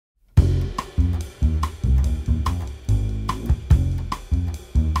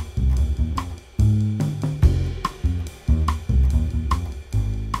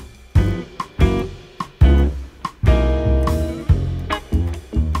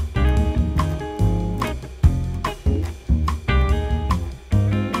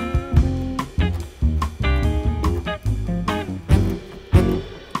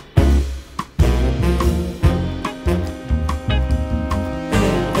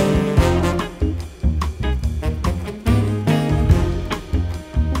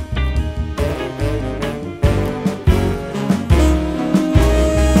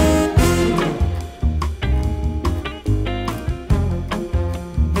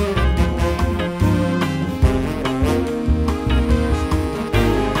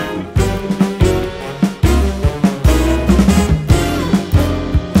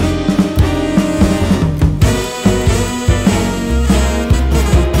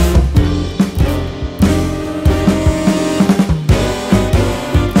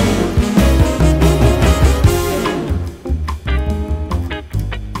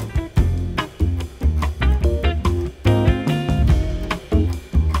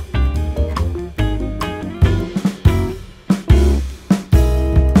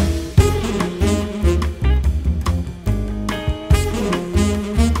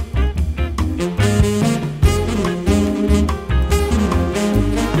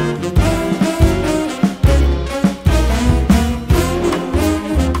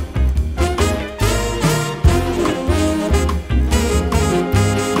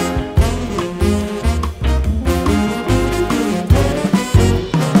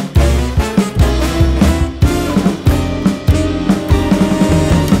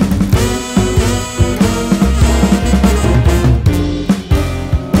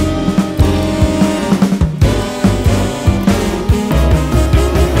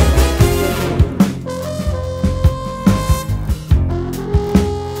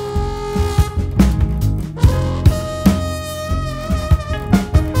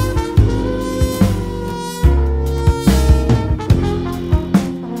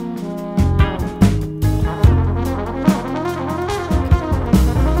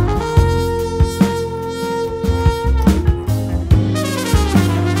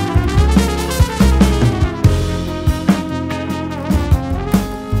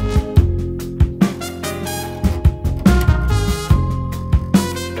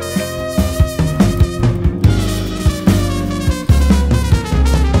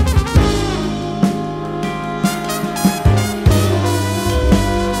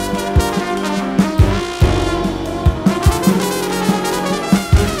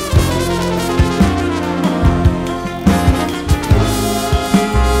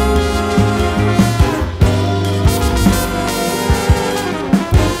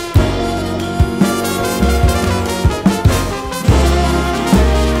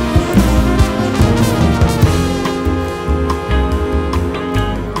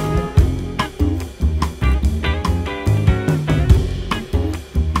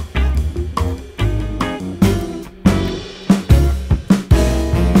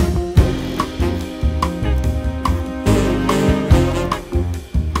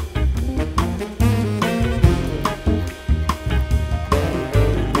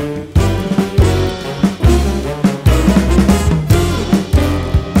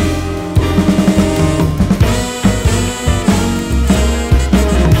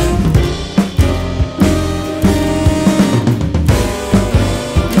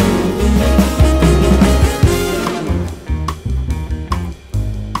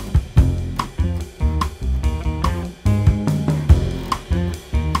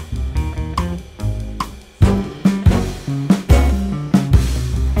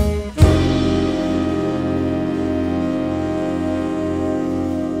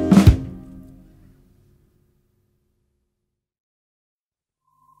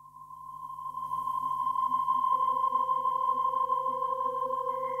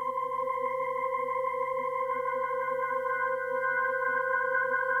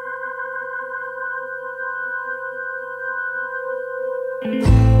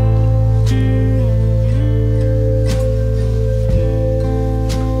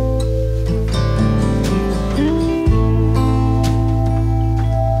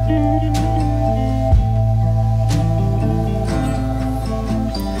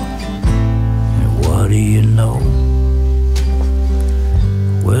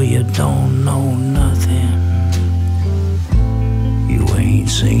Well, you don't know nothing. You ain't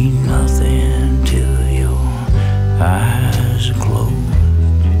seen nothing till your eyes are closed.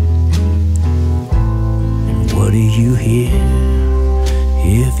 And what do you hear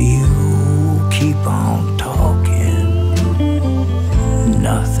if you keep on talking?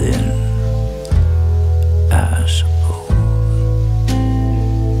 Nothing, I suppose.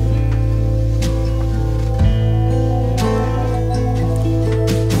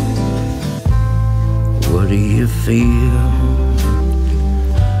 What do you feel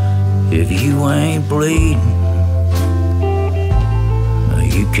if you ain't bleeding?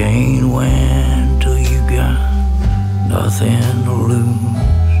 You can't win till you got nothing to lose.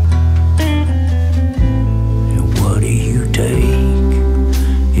 And what do you take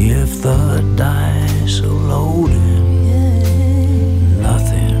if the dice are loaded?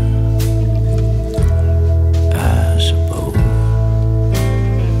 Nothing, I suppose.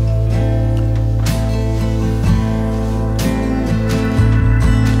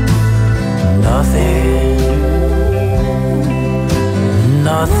 Nothing,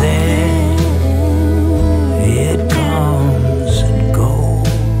 nothing. It comes and goes.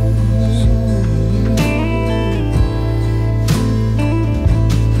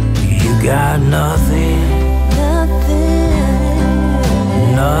 You got nothing, nothing,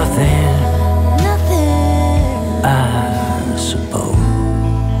 nothing, nothing, I suppose.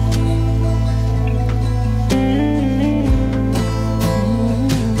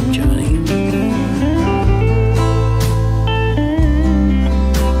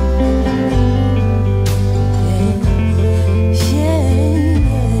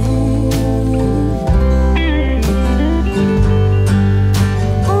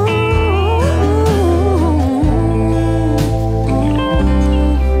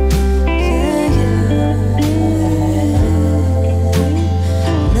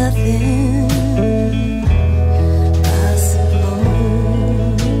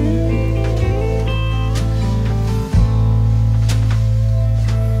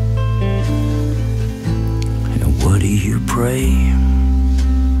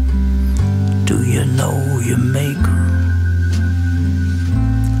 Do you know your maker?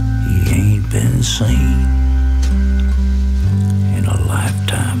 He ain't been seen in a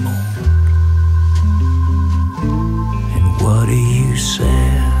lifetime old. And what do you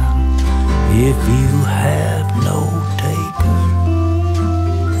sell if you have no taker?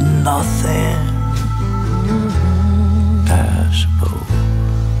 Nothing, I suppose.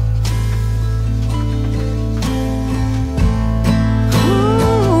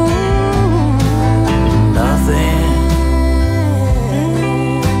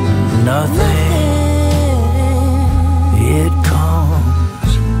 Nothing, it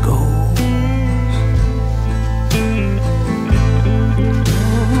comes and goes.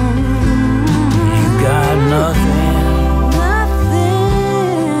 You got nothing, nothing,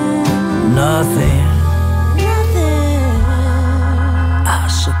 nothing, I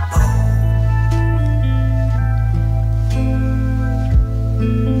suppose.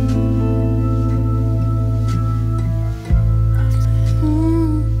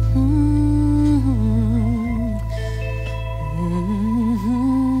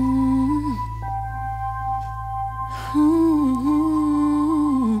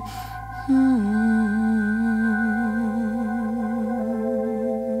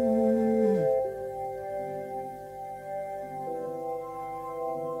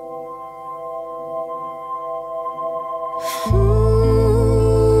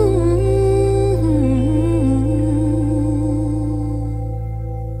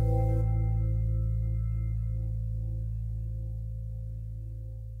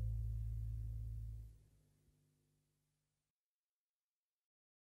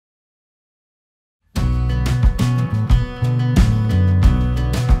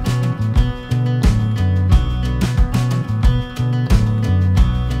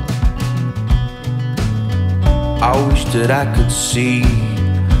 I wish that I could see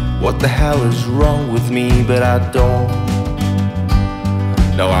what the hell is wrong with me, but I don't.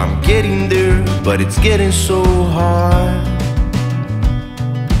 No, I'm getting there, but it's getting so hard.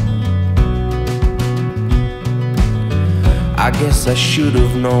 I guess I should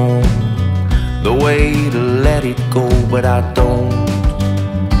have known the way to let it go, but I don't.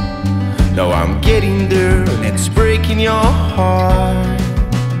 No, I'm getting there, and it's breaking your heart.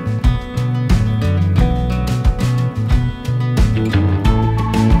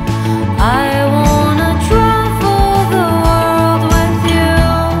 I wanna travel the world with you,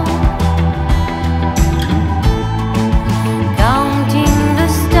 counting the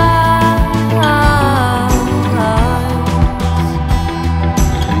stars.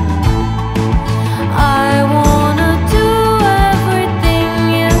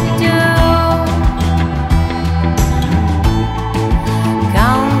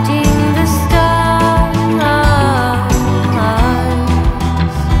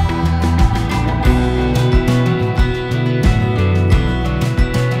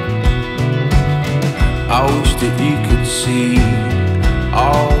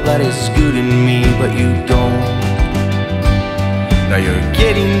 you're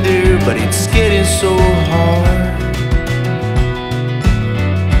getting there, but it's getting so hard.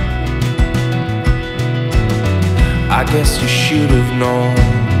 I guess you should have known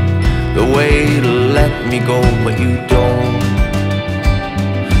the way to let me go, but you don't.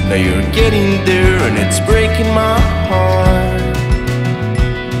 Now you're getting there and it's breaking my heart.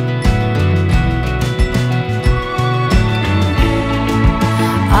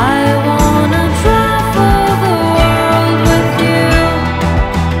 I wanna travel the world with you,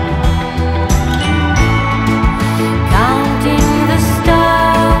 counting the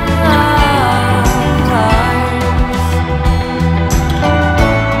stars.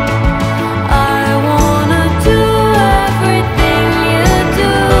 I wanna do everything you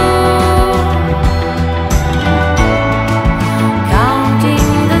do, counting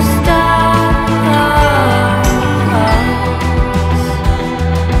the stars.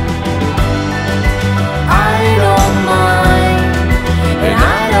 I don't mind, and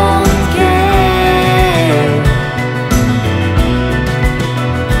I don't care.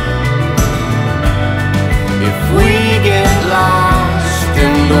 If we get lost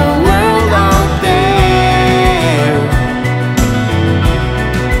in the world out there,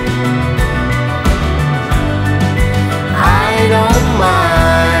 I don't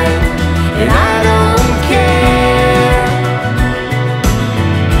mind and I don't care.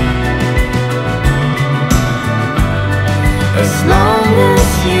 As long as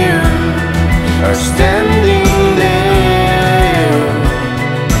you are standing there.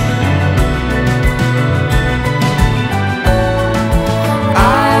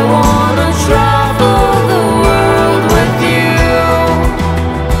 I wanna travel the world with you,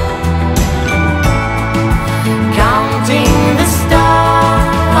 counting the stars.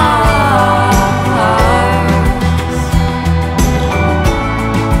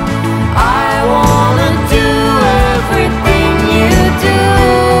 I wanna do everything you do,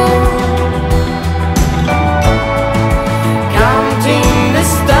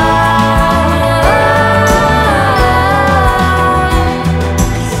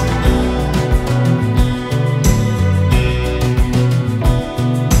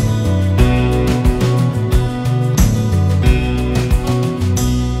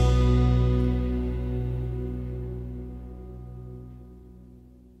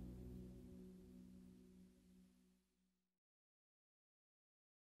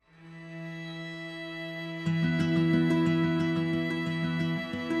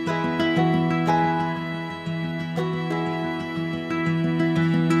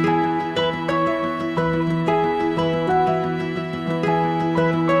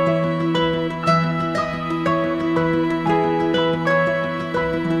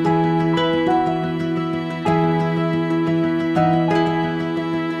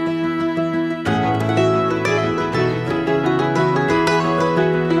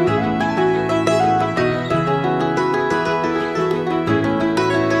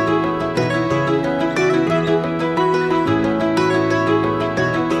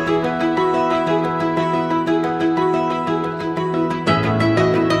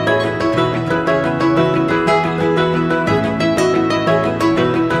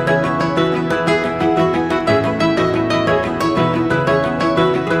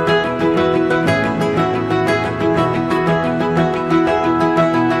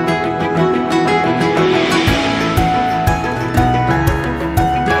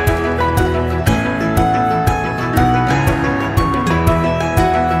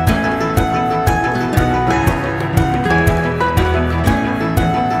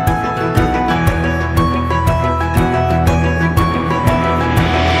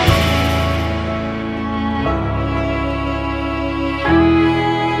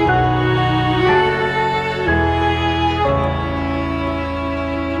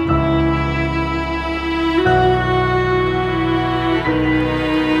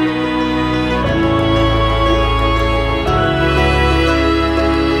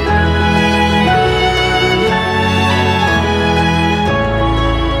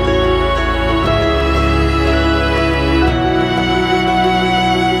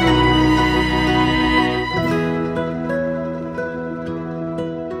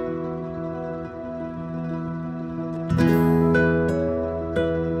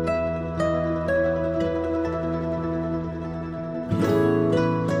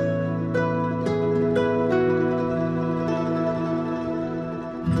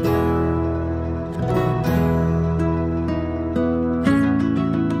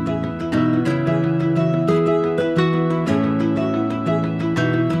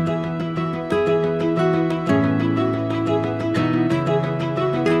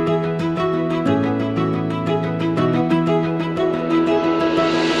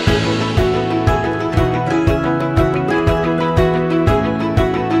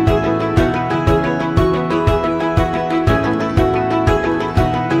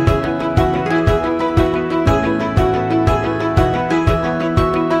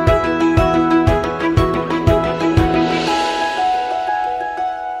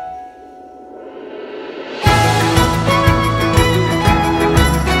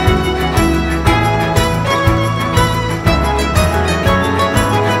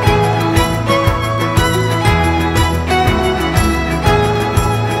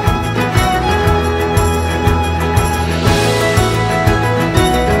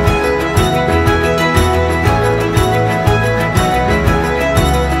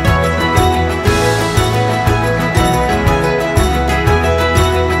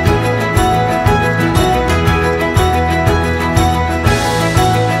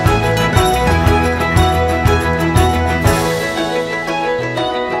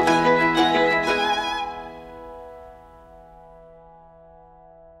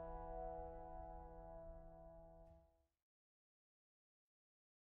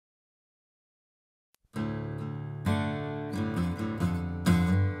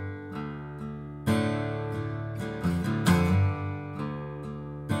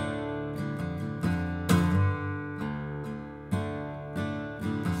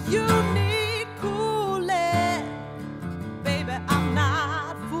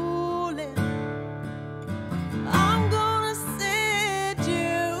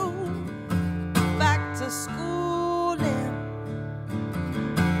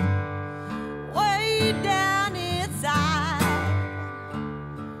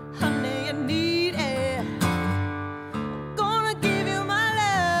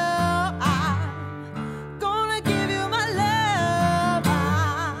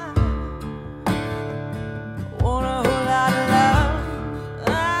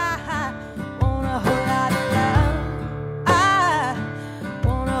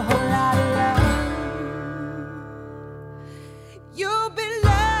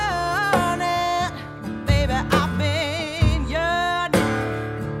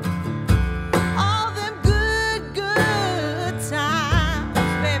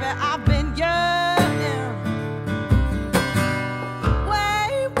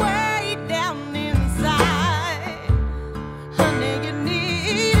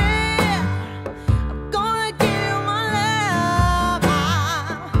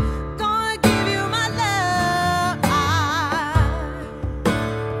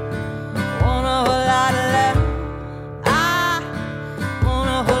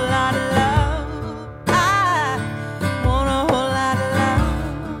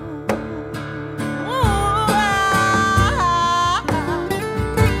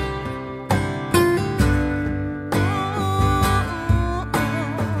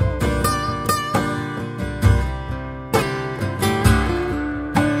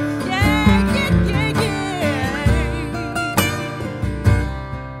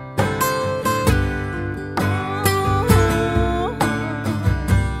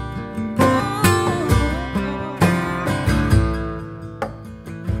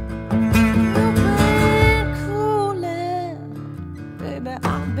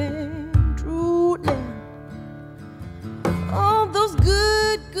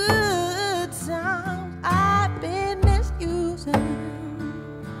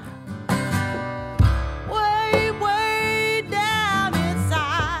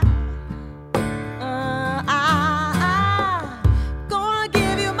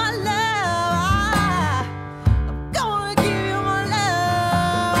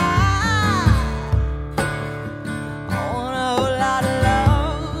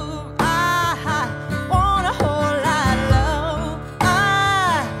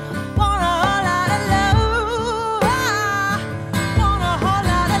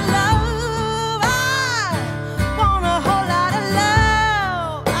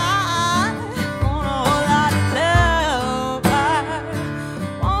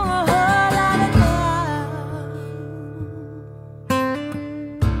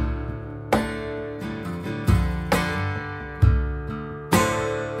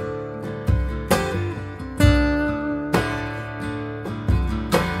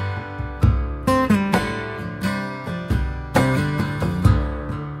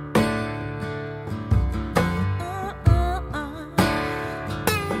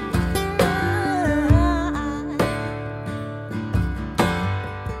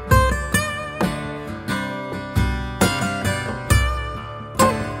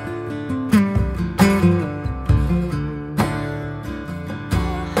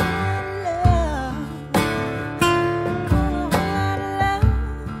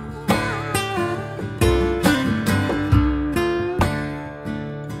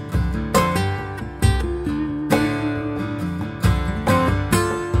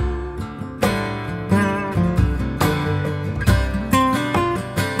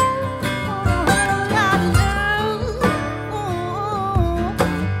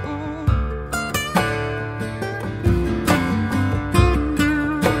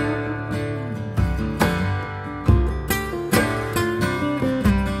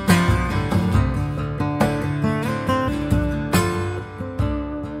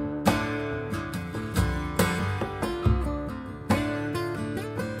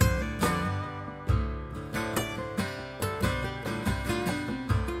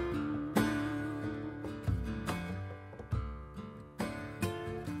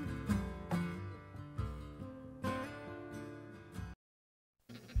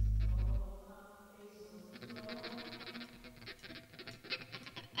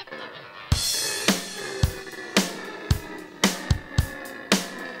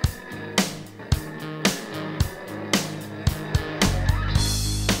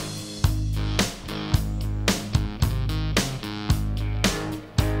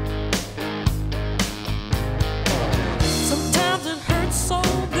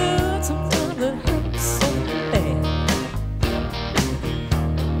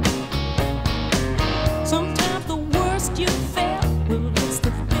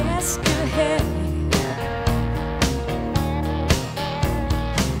 ask ahead.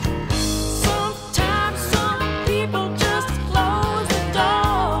 Sometimes some people just close the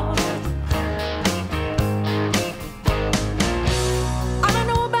door. I don't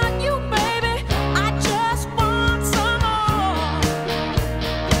know about you, baby, I just want some more.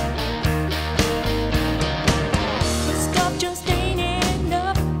 But stuff just ain't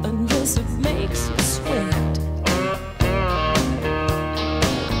enough unless it makes you sweat.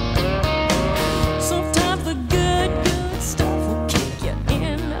 Sometimes the good stuff will kick you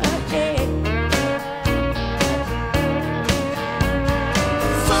in the head.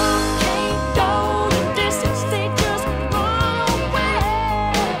 Some can't go the distance, they just run away.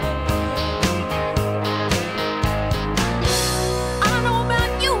 I don't know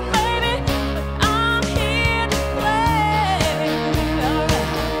about you, baby, but I'm here to play.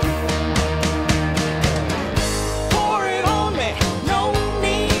 Pour it on me, no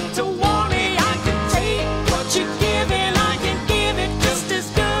need to worry. I can take what you're giving, I can give it just as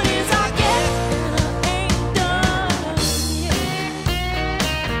good as I get, and I ain't done yet.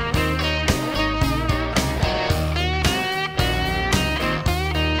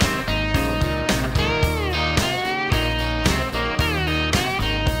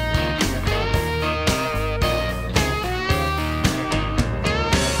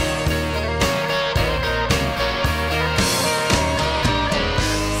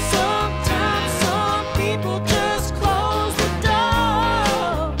 Sometimes some people just close the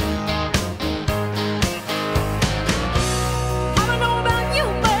door. I don't know about you,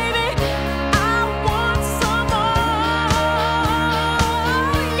 baby, I want some more.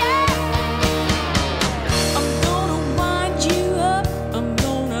 Yeah. I'm gonna wind you up, I'm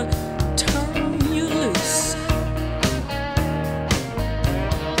gonna turn you loose.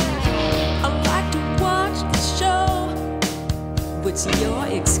 I like to watch the show. What's your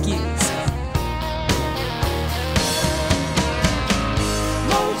excuse?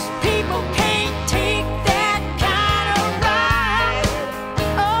 Most people can't take that kind of ride.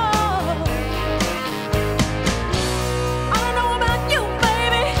 Oh, I don't know about you,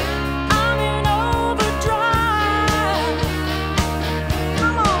 baby, I'm in overdrive.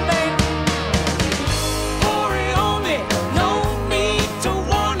 Come on, baby. Pour it on me, no need to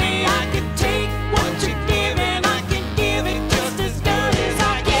warn me. I can take what you're giving, I can give it just as good as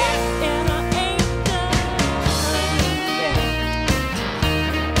I get, and I ain't done yet.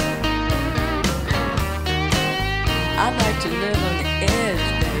 I like to live on the edge,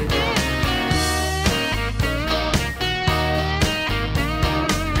 baby.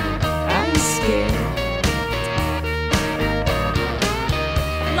 I'm scared.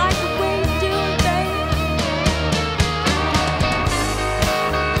 Like the way you do it, baby.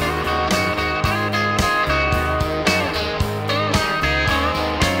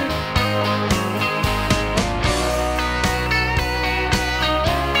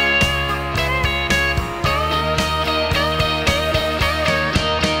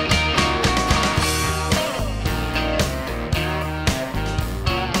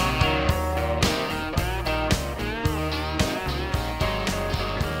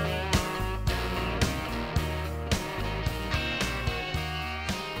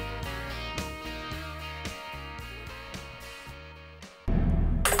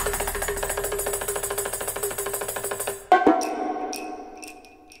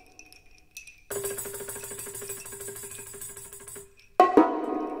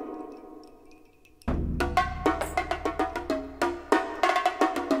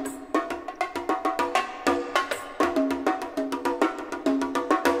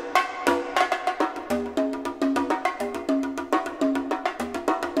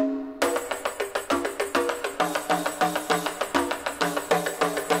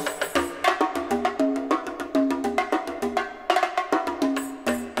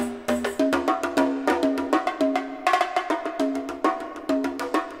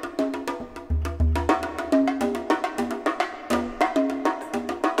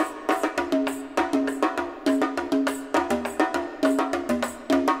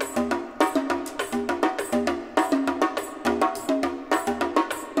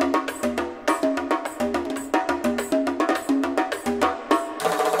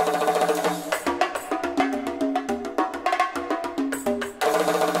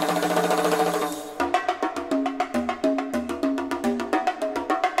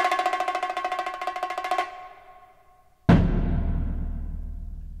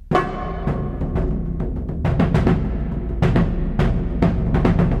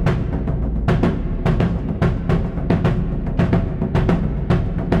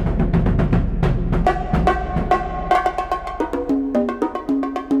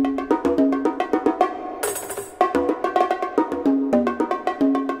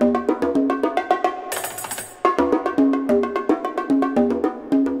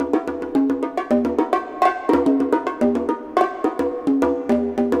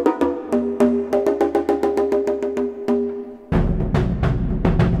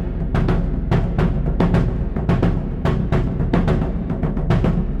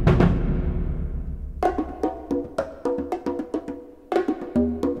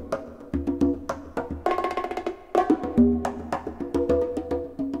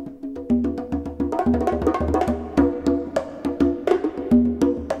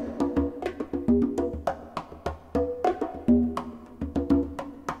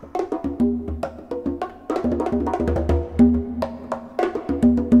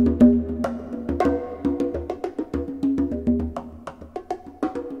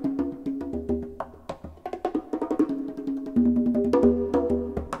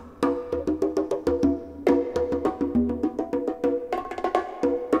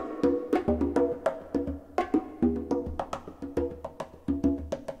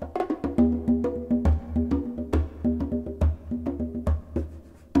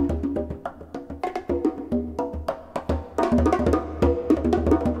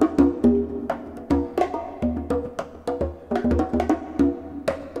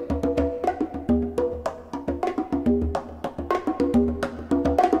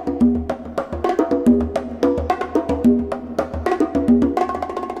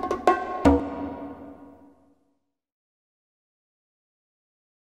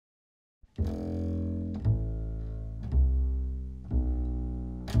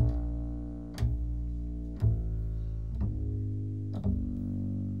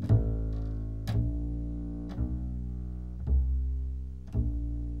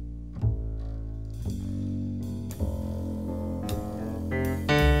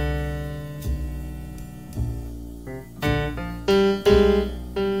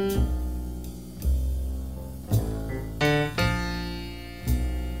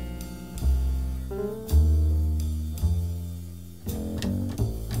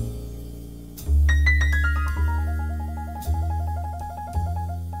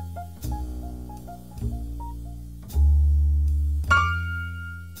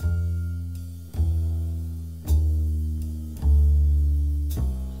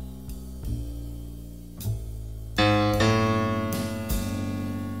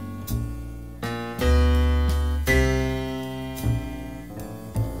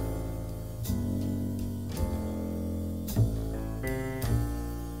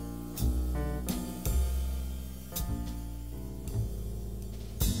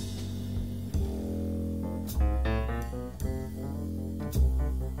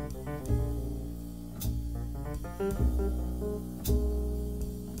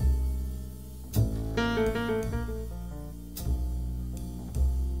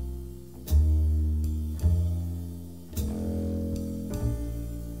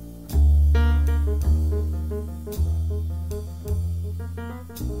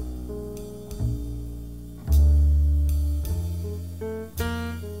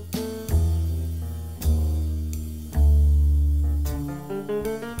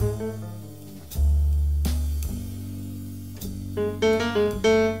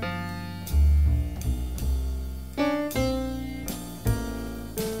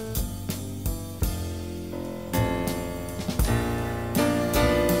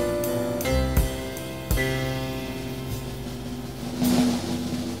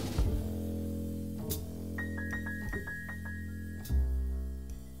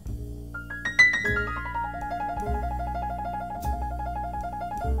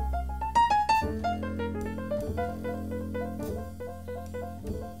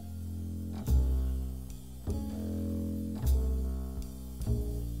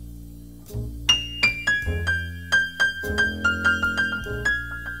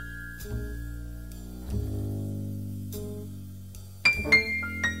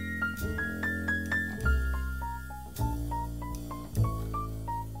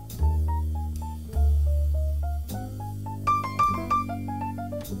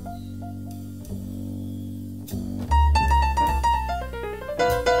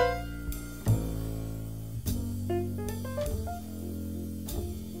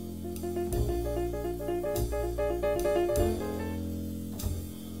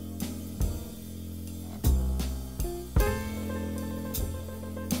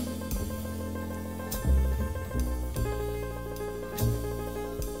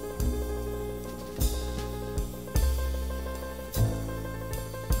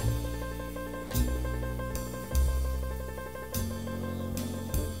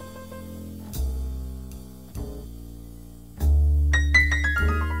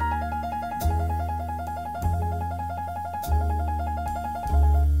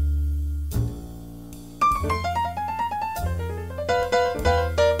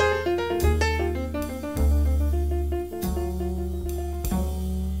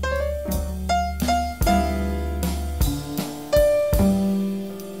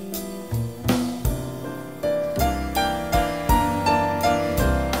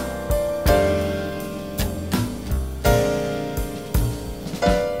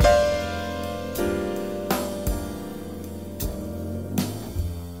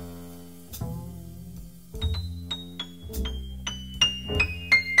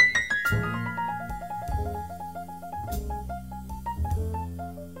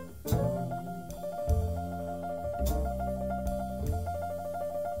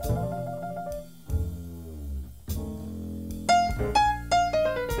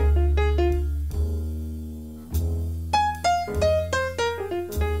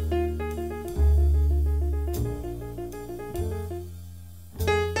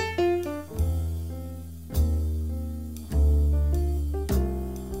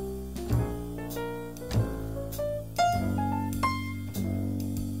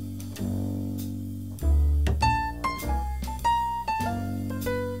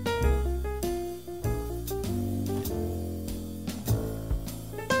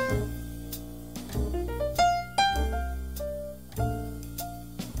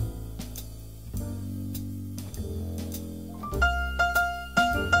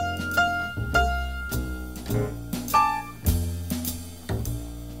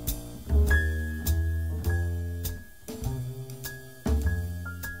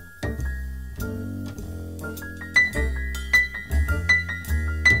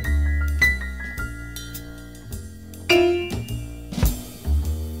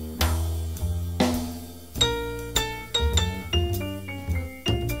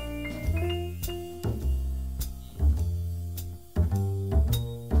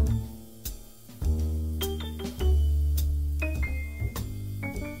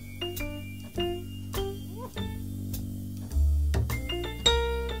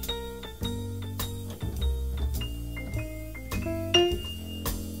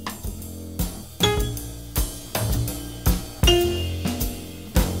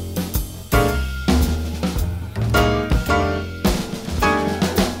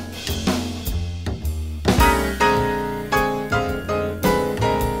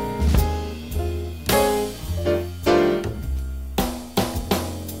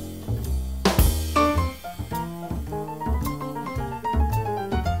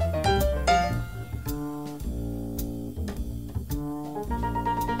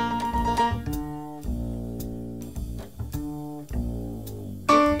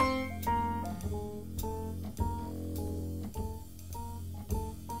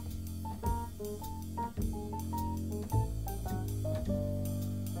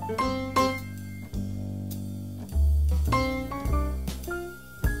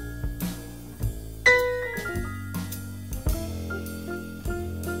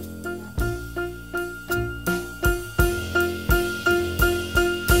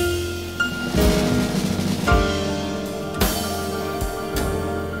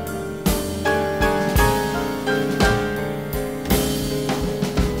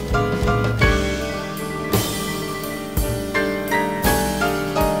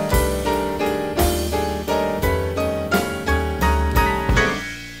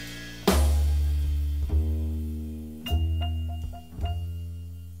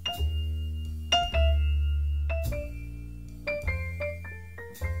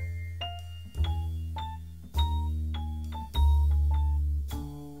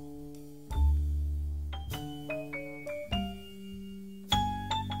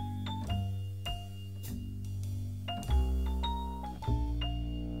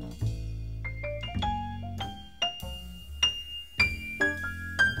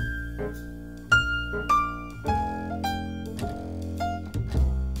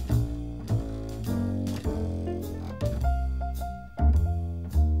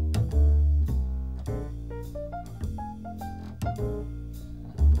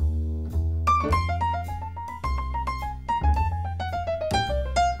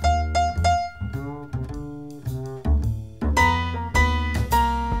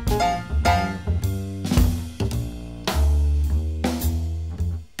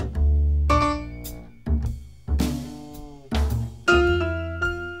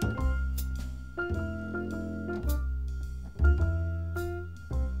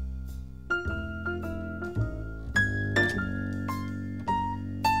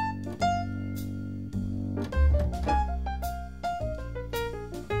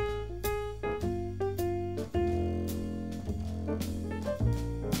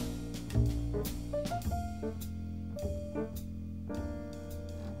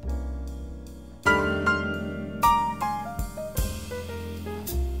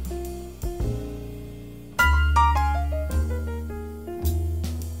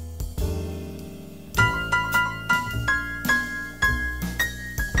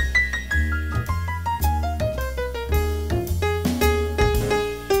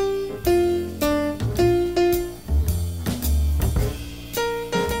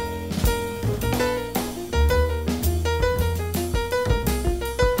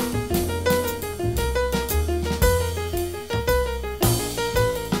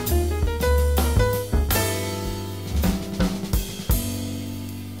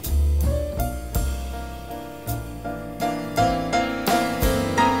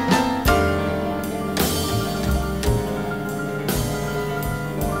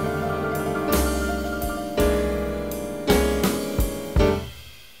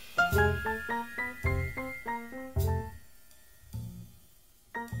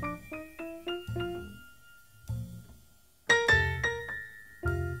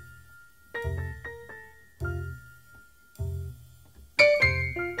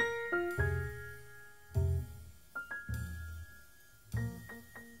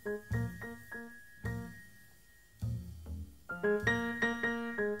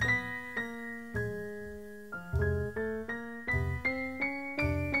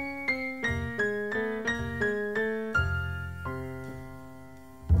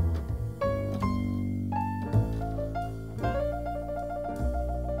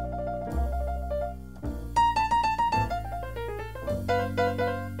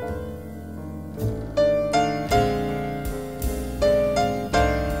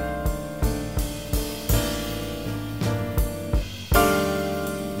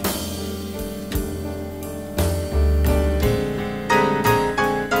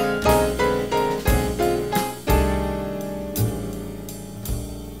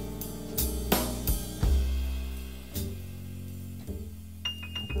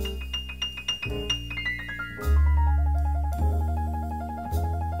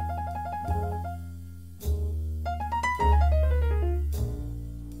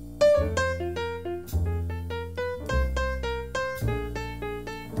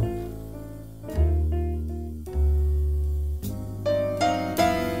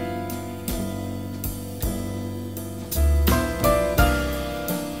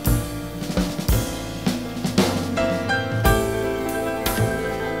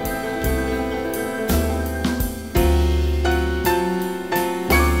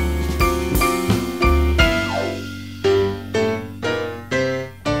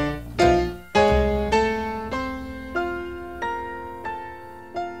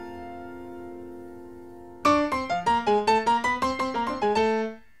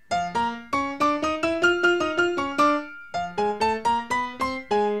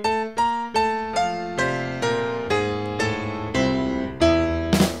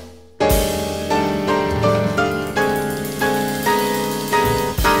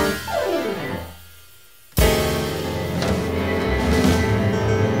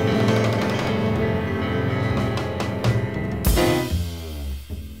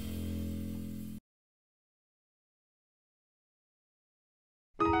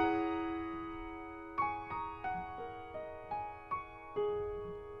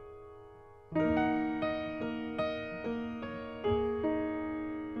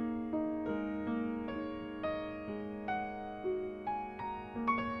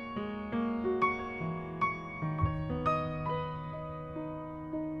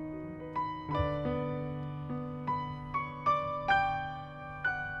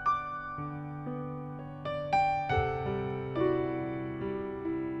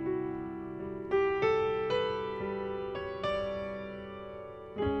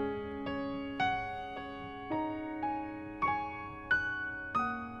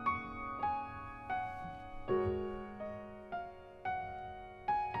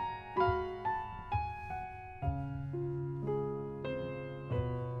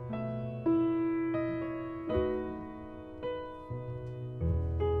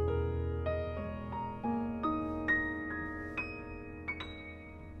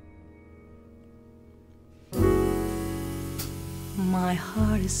 my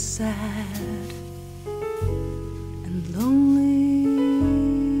heart is sad and lonely.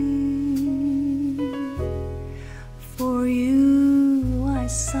 For you I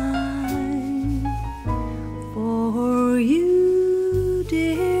sigh, for you,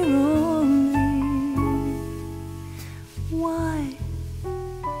 dear, only. Why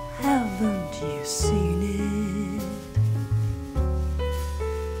haven't you seen it?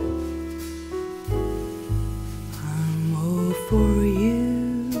 I'm all for you,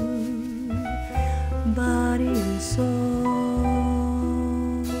 body and soul.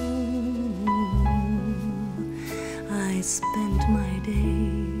 I spent my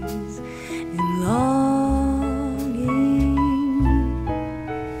days in longing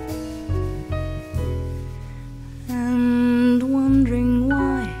and wondering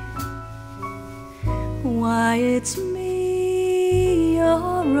why it's me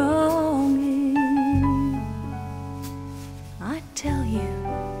you're wronging. I tell you,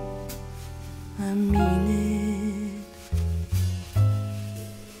 I mean it.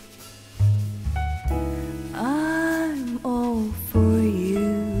 I'm all for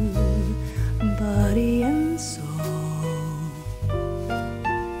you, body and soul.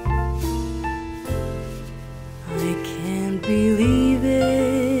 I can't believe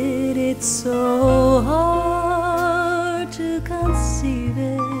it, it's so hard to conceive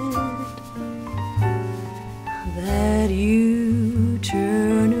it, that you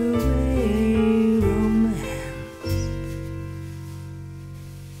turn away romance.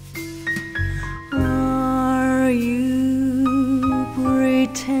 Are you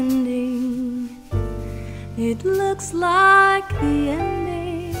pretending it looks like the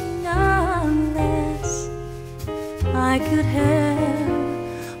ending, unless I could have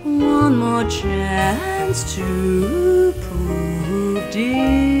one more chance to prove, dear,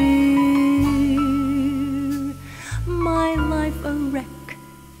 my life a wreck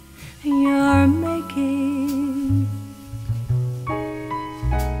you're making.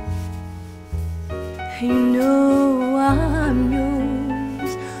 You know I'm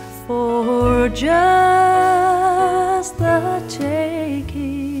yours for just the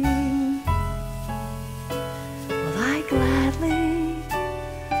taking. Well, I gladly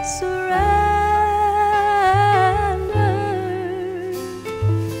surrender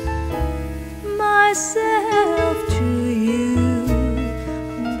myself to you,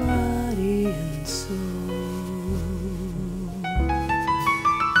 body and soul.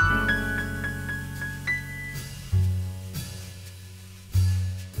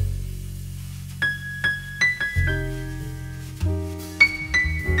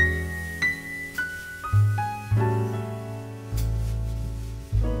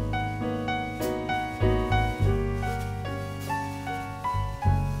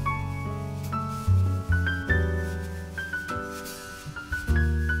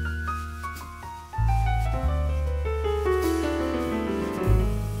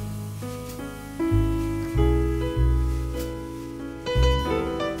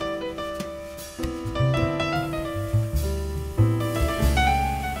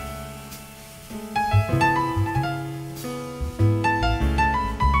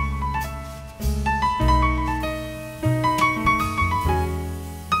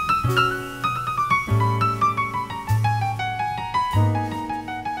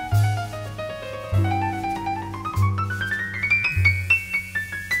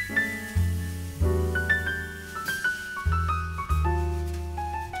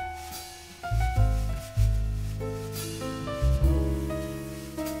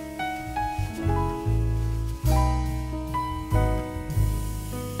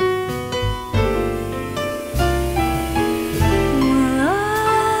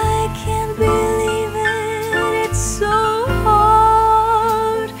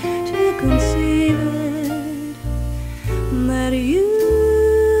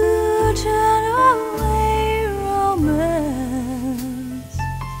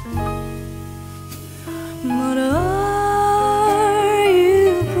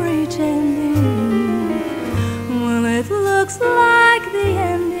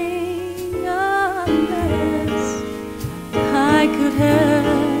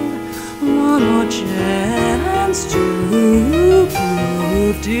 chance to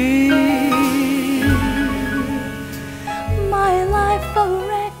prove, dear, my life a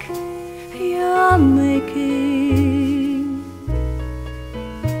wreck you're making.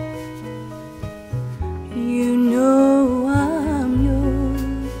 You know I'm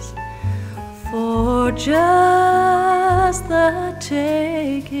yours for just the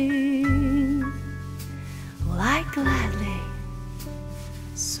taking. Well, I gladly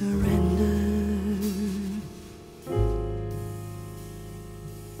surrender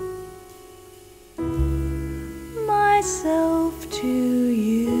myself to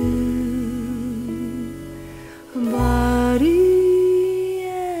you, body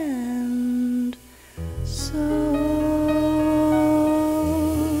and soul.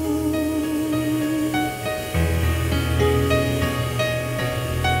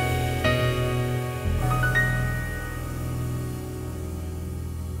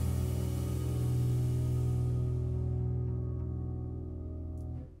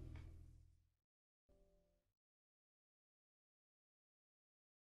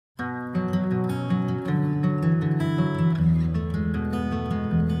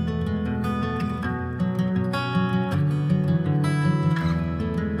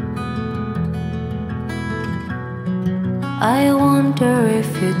 I wonder if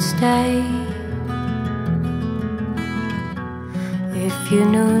you'd stay, if you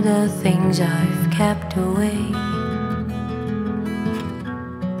knew the things I've kept away.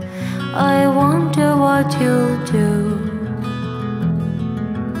 I wonder what you'll do.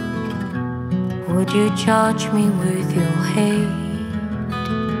 Would you charge me with your hate?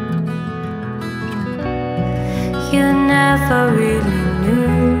 You never really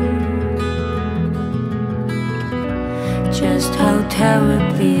knew just how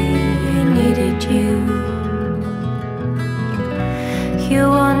terribly I needed you. You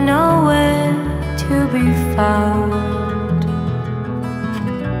are nowhere to be found.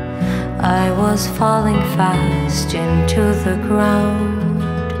 I was falling fast into the ground.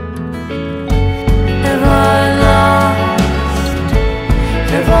 Have I lost?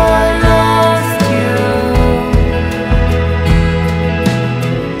 Have I lost you?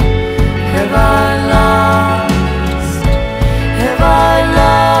 Have I lost? Have I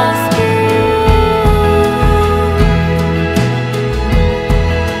lost you?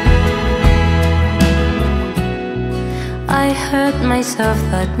 I hurt myself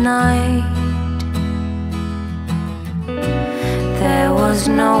that night. There was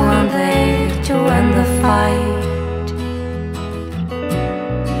no one there to end the fight.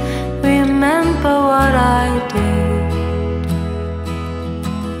 Remember what I did.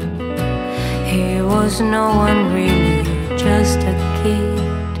 He was no one really, just a kid.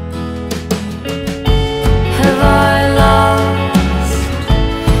 Have I lost?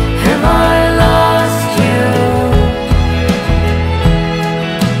 Have I lost you?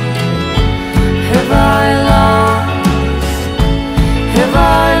 Have I lost? Have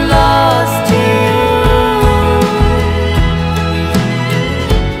I lost you?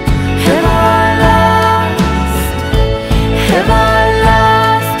 Have I lost? Have I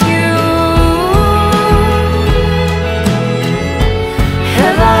lost you?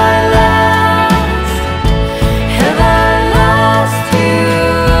 Have I lost? Have I lost you?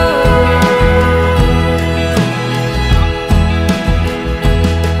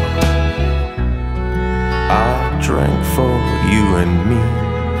 I drank for you and me,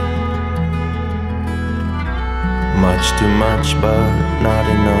 much too much, but not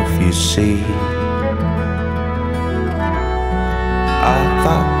enough, you see. I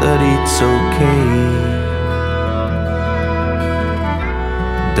thought that it's okay,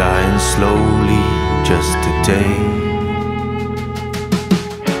 dying slowly just today.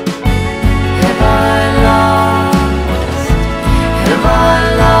 Have I lost? Have I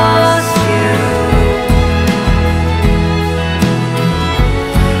lost you?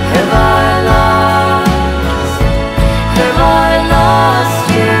 Have I lost? Have I lost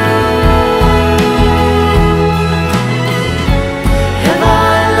you? Have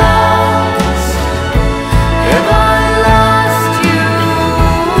I lost? Have I lost you?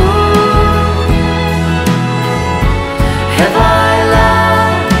 Have I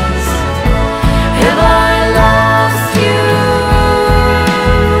lost? Have I lost you?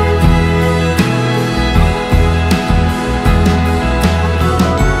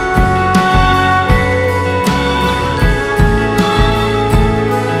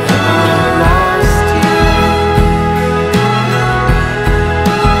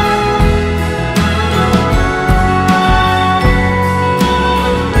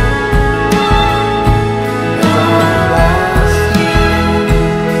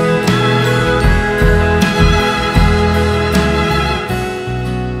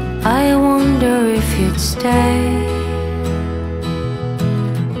 I wonder if you'd stay,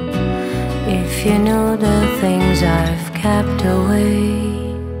 if you knew the things I've kept away.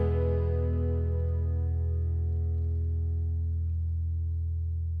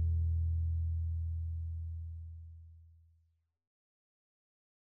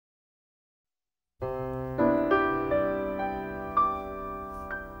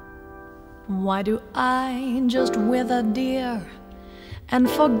 Why do I just wither, dear, and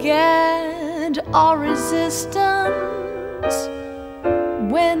forget all resistance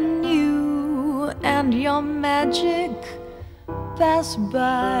when you and your magic pass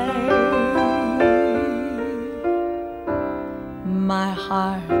by. My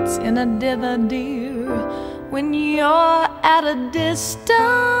heart's in a dither, dear, when you're at a distance,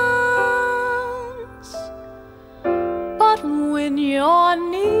 but when you're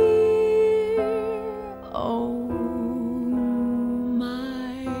near, oh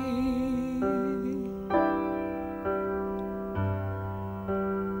my,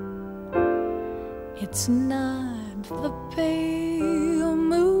 it's not the pale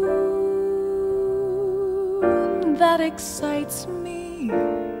moon that excites me,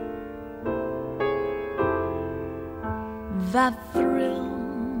 that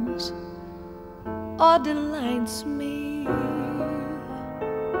thrills or delights me.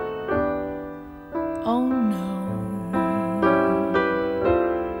 Oh no,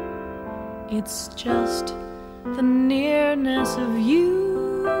 it's just the nearness of you.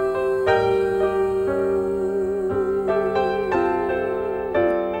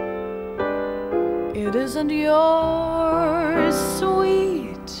 It isn't your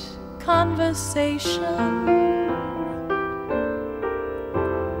sweet conversation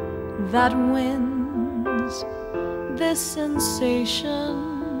that wins this sensation.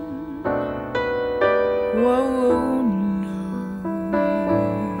 Whoa, no,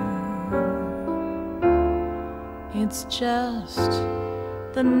 it's just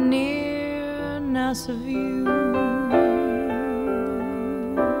the nearness of you.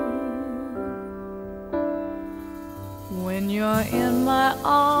 When you're in my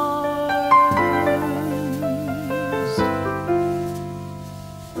arms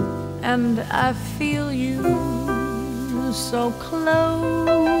and I feel you so close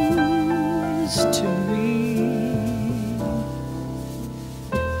to me,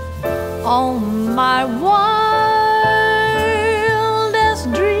 all my wildest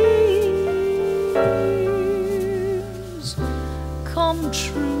dreams come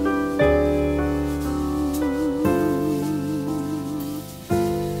true.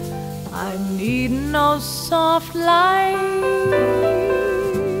 I need no soft lights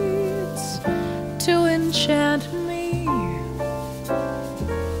to enchant me.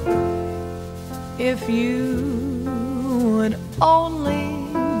 If you would only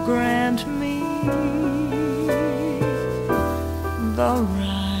grant me the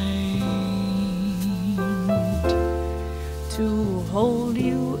right to hold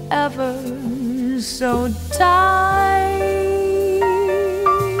you ever so tight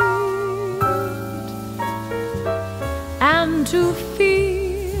and to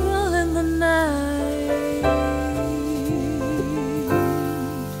feel in the night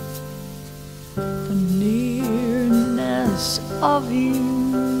the nearness of you.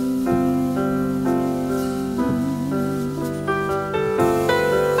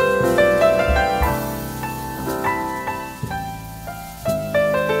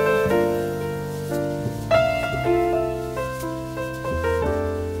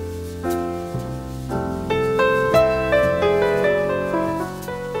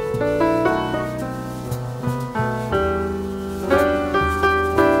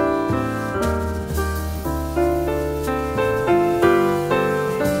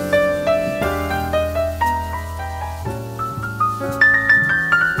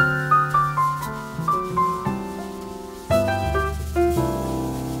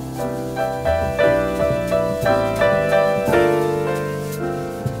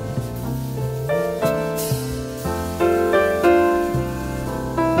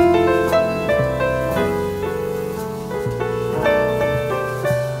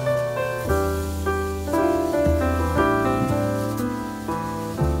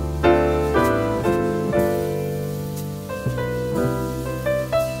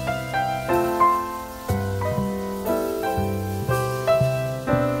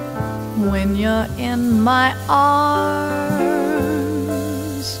 When you're in my arms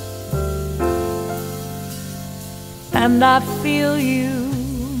and I feel you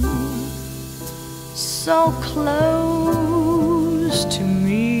so close to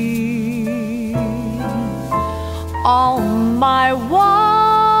me, all my wildest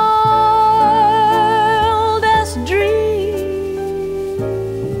dreams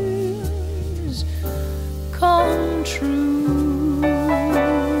come true.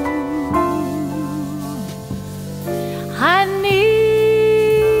 I need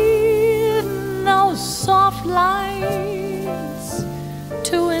no soft lights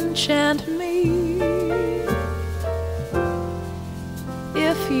to enchant me.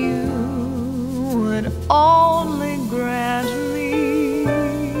 If you would only grant me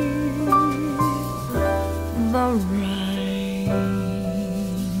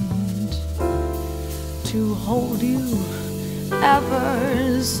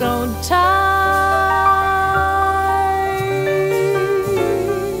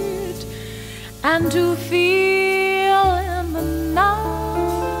and to feel in the night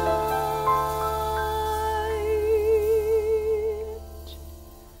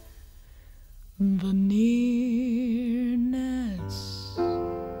the nearness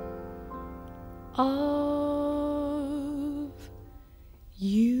of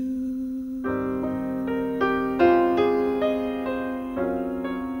you.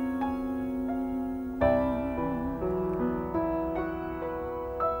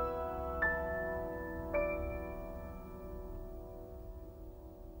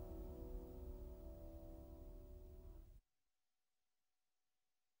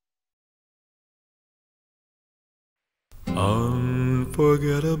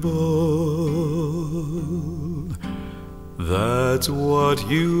 Unforgettable, that's what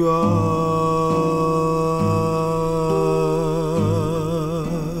you are.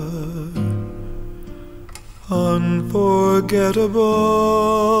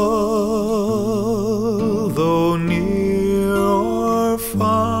 Unforgettable, though near or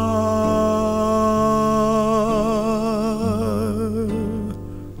far,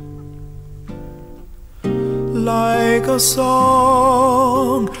 like a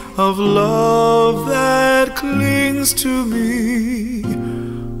song of love that clings to me.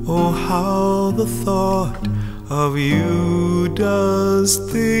 Oh, how the thought of you does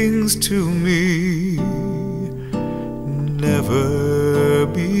things to me. Never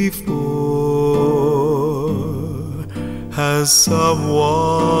before has someone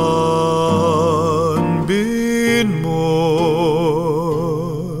been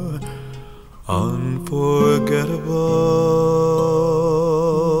more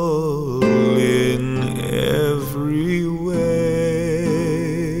unforgettable in every way,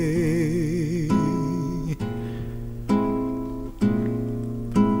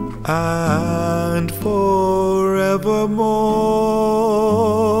 and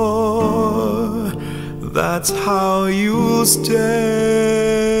forevermore, that's how you'll stay.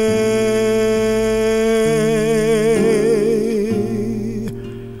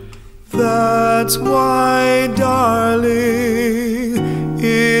 That's why, darling,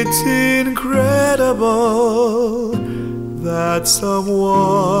 it's incredible that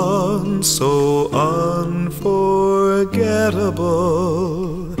someone so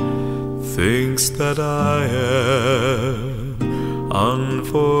unforgettable thinks that I am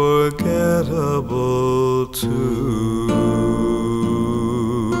unforgettable too.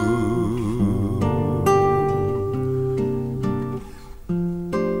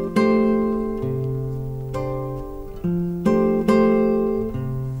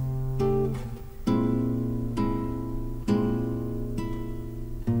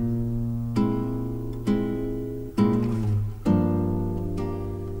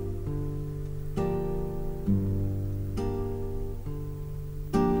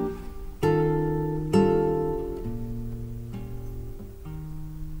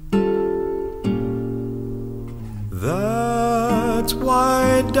 That's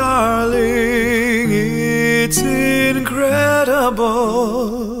why, darling, it's incredible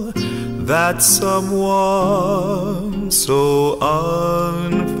that someone so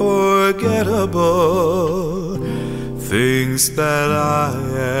unforgettable thinks that I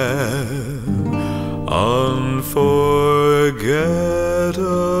am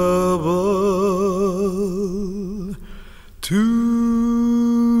unforgettable.